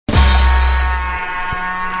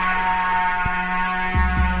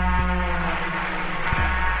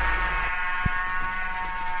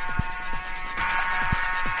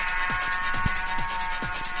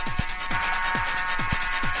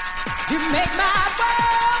my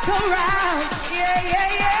world go round. Yeah, yeah,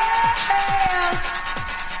 yeah.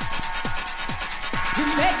 You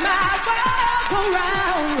make my world go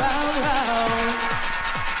round, round, round.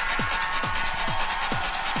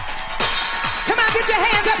 Come on, get your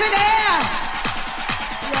hands up in the air.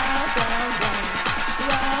 Round, round, round.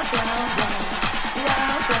 Round, round, round.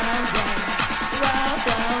 Round, round, round. Round,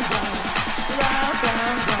 round, round. Round, round,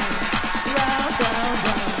 round. Round, round,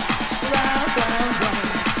 round. Round, round, round.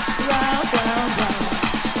 Round, round, round.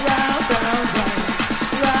 Round, round, round.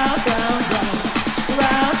 Round, round, round.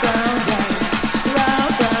 Round, round, round.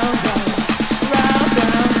 Round, round, round. Round,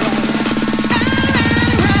 round, round.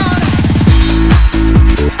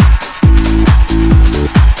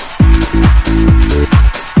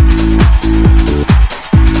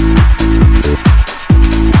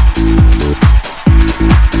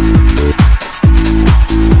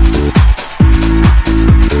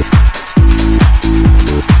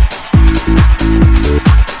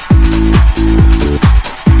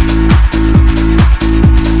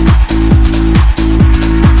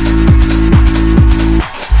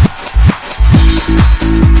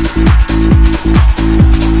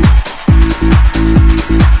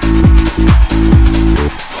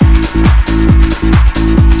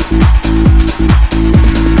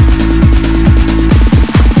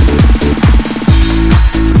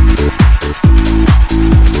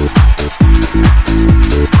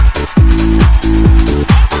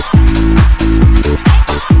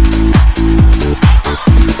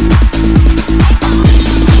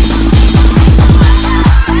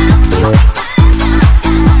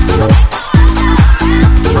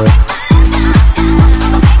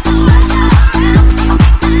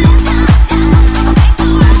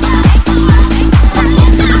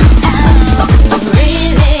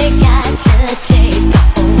 Take a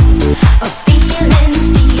hold of feelings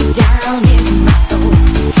deep down in my soul.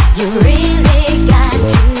 You really